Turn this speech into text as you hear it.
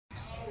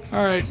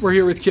All right, we're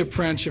here with Kip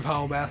French of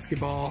Howell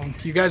basketball.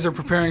 You guys are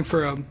preparing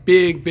for a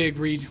big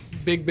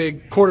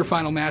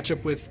quarterfinal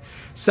matchup with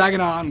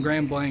Saginaw and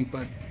Grand Blanc.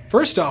 But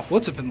first off,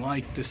 what's it been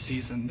like this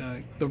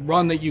season? The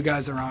run that you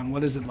guys are on,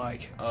 what is it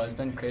like? Oh, it's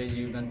been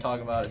crazy. We've been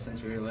talking about it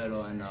since we were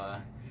little, and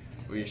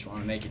we just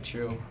want to make it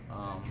true.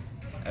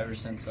 Ever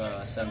since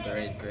 7th or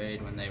 8th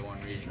grade, when they won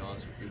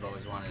regionals, we've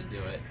always wanted to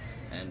do it,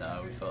 and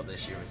we felt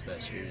this year was the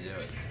best year to do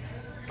it.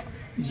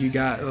 You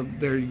got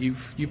there. You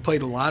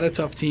played a lot of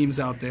tough teams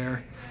out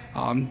there.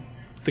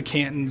 The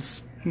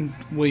Cantons,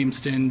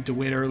 Williamston,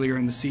 DeWitt earlier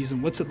in the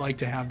season. What's it like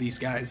to have these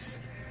guys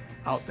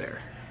out there?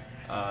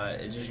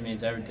 It just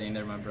means everything.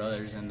 They're my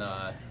brothers, and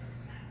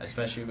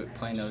especially with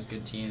playing those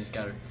good teams,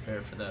 got to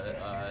prepare for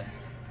the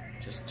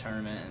just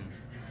tournament and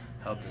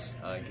help us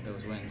get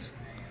those wins.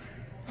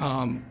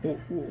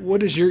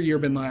 What has your year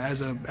been like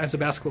as a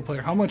basketball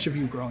player? How much have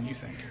you grown, you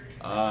think?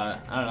 I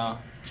don't know.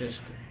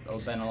 Just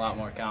I've been a lot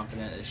more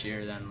confident this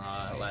year than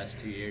the last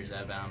 2 years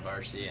I've been on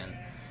varsity, and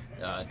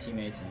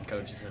teammates and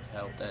coaches have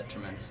helped that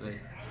tremendously.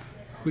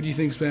 Who do you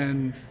think's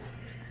been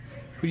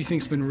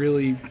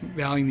really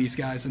valuing these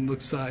guys? And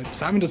looks like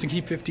Simon doesn't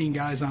keep 15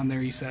 guys on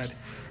there, he said.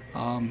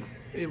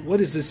 What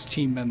has this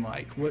team been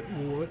like? What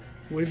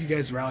have you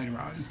guys rallied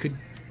around?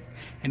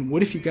 And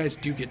what if you guys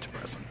do get to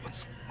Breslin?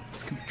 It's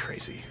gonna be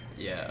crazy.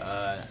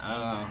 Yeah, I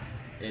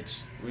don't know.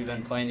 We've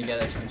been playing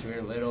together since we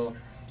were little.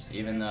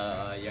 Even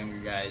the younger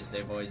guys,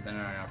 they've always been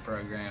on our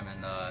program,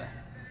 and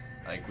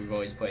like we've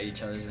always played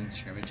each other in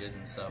scrimmages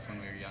and stuff when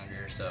we were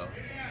younger. So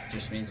it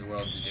just means the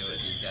world to do it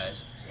with these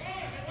guys.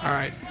 All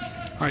right,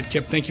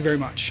 Kip. Thank you very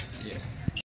much. Yeah.